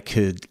that I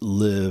could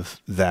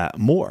live that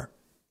more.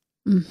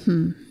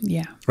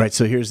 Yeah. Right.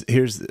 So here's,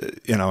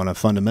 on a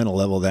fundamental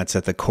level, that's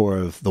at the core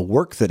of the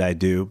work that I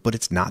do, but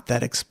it's not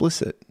that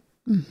explicit.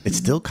 It's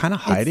still kind of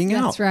hiding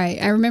out. That's right.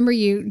 I remember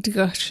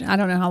gosh, I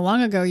don't know how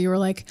long ago you were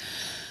like,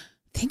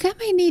 I think I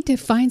might need to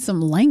find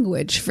some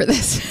language for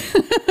this.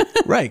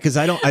 Right. Cause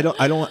I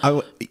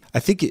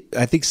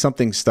think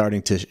something's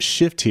starting to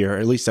shift here, or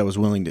at least I was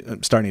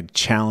starting to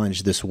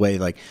challenge this way.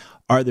 Like,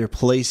 are there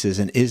places,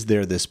 and is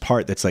there this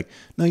part that's like,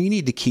 no, you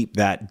need to keep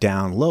that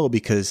down low,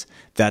 because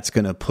that's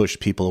going to push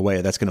people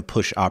away. That's going to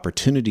push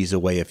opportunities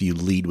away if you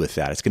lead with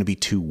that. It's going to be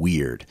too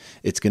weird.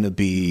 It's going to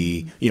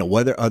be,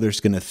 what are others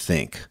going to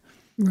think?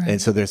 Right.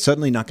 And so they're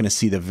suddenly not going to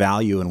see the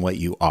value in what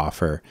you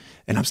offer.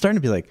 And I'm starting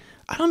to be like,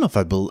 I don't know if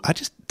I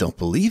just don't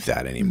believe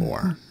that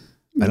anymore.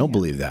 I don't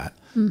believe that.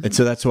 And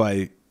so that's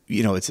why,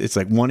 it's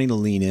like wanting to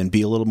lean in,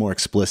 be a little more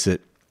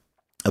explicit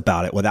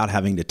about it without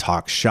having to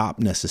talk shop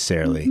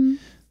necessarily.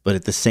 But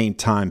at the same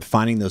time,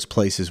 finding those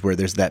places where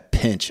there's that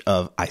pinch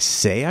of, I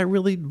say I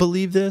really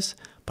believe this,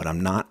 but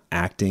I'm not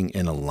acting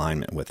in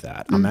alignment with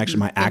that. I'm actually,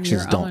 my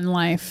actions don't. Own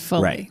life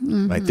fully. Right.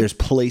 Right. There's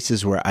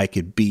places where I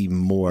could be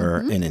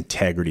more in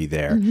integrity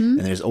there. And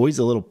there's always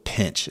a little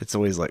pinch. It's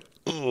always like,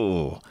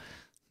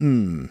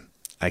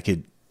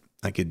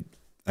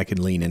 I could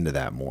lean into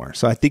that more.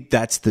 So I think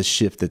that's the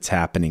shift that's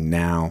happening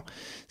now.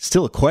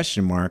 Still a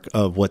question mark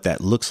of what that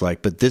looks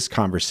like, but this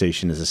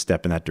conversation is a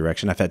step in that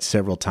direction. I've had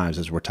several times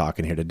as we're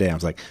talking here today, I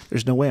was like,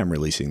 there's no way I'm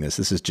releasing this.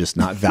 This is just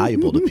not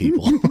valuable to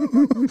people.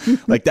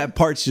 Like that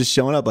part's just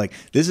showing up like,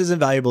 this isn't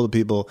valuable to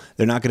people.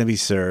 They're not going to be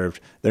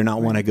served. They're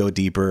not want to go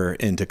deeper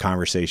into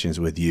conversations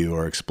with you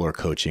or explore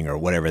coaching or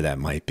whatever that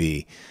might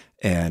be.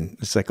 And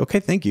it's like,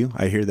 okay, thank you.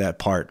 I hear that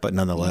part, but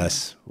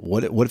nonetheless,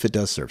 what if it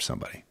does serve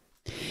somebody?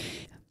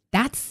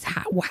 That's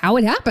how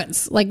it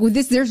happens. Like with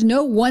this, there's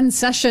no one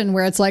session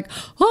where it's like,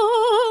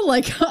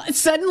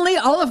 suddenly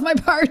all of my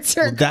parts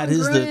are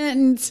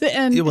congruent.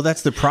 Well,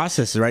 that's the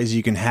process, right? Is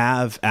you can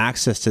have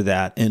access to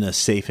that in a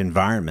safe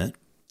environment,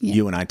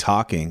 you and I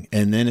talking,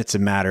 and then it's a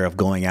matter of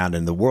going out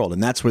in the world.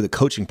 And that's where the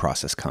coaching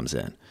process comes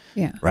in.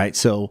 Yeah. Right.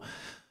 So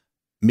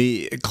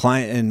me, a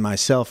client and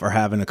myself are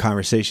having a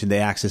conversation. They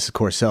access the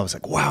core self. It's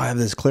like, wow, I have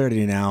this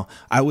clarity now.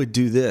 I would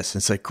do this.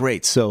 And it's like,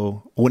 great.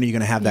 So when are you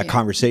going to have that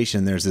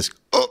conversation? There's this,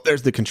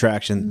 there's the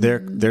contraction.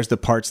 There's the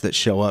parts that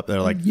show up.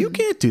 They're like, you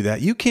can't do that.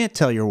 You can't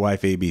tell your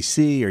wife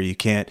ABC, or you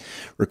can't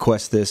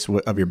request this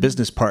of your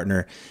business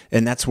partner.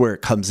 And that's where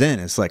it comes in.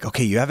 It's like,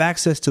 okay, you have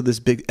access to this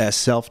big S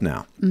self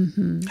now.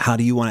 How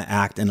do you want to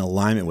act in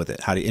alignment with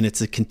it? And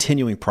it's a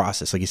continuing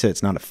process. Like you said,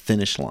 it's not a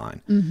finish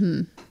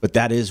line. But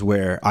that is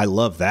where I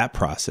love that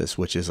process,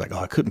 which is like, oh,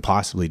 I couldn't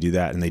possibly do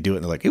that. And they do it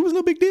and they're like, it was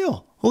no big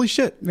deal. Holy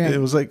shit. Right. It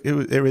was like,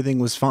 everything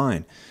was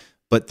fine.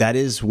 But that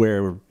is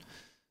where,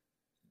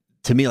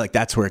 to me, like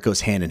that's where it goes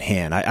hand in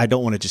hand. I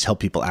don't want to just help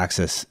people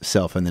access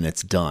self and then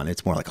it's done.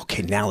 It's more like,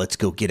 okay, now let's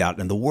go get out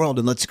in the world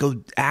and let's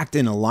go act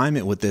in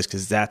alignment with this,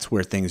 because that's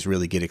where things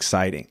really get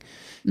exciting.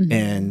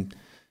 And,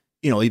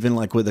 even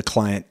like with a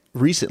client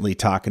recently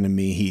talking to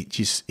me,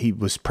 he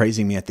was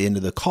praising me at the end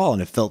of the call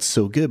and it felt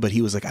so good, but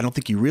he was like, I don't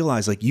think you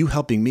realize like you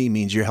helping me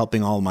means you're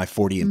helping all of my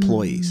 40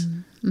 employees.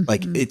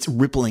 Like it's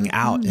rippling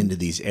out into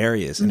these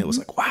areas. And it was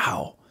like,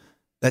 wow,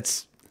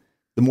 that's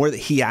the more that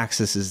he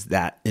accesses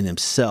that in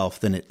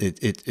himself, then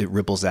it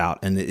ripples out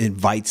and it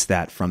invites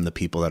that from the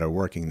people that are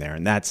working there.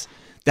 And that's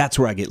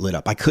where I get lit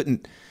up.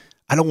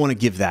 I don't want to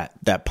give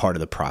that part of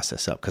the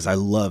process up, because I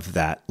love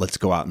that. Let's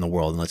go out in the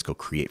world and let's go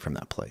create from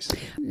that place.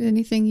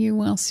 Anything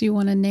else you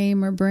want to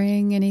name or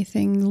bring?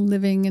 Anything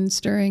living and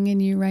stirring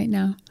in you right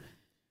now?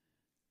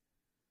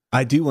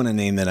 I do want to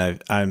name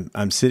that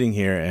I'm sitting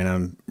here and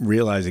I'm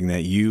realizing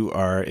that you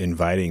are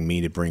inviting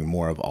me to bring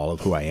more of all of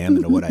who I am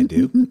into what I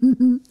do,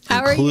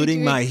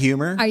 including my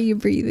humor. Are you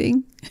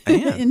breathing? I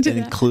am,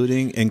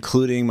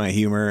 including my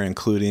humor,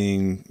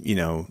 including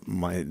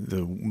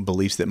the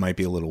beliefs that might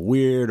be a little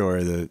weird, or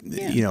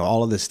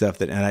all of this stuff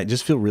and I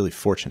just feel really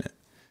fortunate.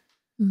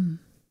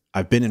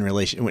 I've been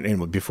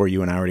in before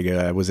you and I were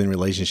together. I was in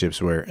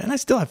relationships and I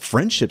still have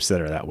friendships that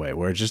are that way,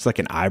 where it's just like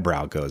an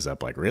eyebrow goes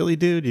up, like, really,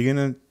 dude, you're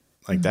gonna.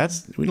 Like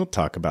we don't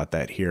talk about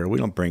that here. We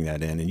don't bring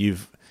that in. And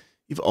you've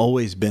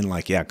always been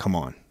like, yeah, come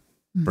on,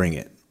 bring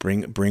it,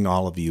 bring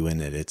all of you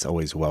in it. It's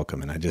always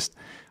welcome. And I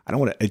don't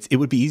want to, it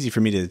would be easy for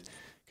me to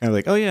kind of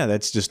like, oh yeah,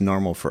 that's just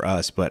normal for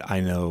us. But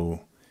I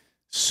know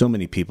so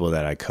many people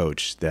that I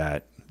coach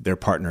that their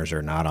partners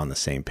are not on the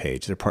same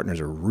page. Their partners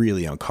are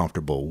really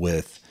uncomfortable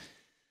with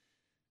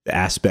the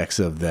aspects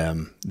of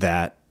them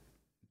that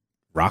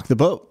rock the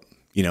boat.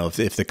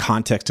 If the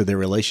context of their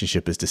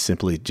relationship is to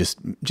simply just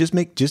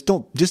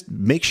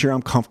make sure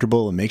I'm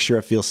comfortable and make sure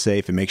I feel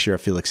safe and make sure I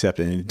feel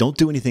accepted, and don't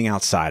do anything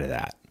outside of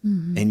that.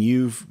 And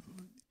you've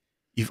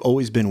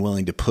always been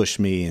willing to push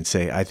me and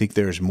say, I think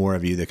there's more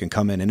of you that can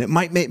come in, and it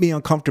might make me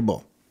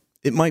uncomfortable.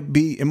 It might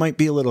be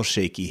a little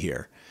shaky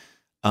here.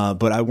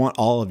 But I want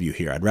all of you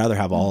here. I'd rather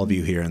have all of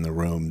you here in the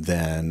room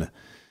than,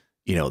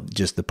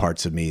 just the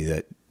parts of me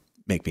that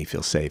make me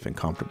feel safe and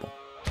comfortable.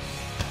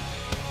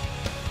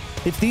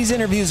 If these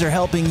interviews are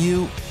helping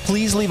you,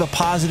 please leave a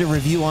positive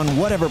review on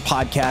whatever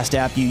podcast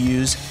app you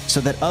use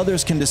so that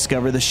others can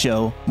discover the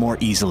show more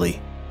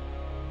easily.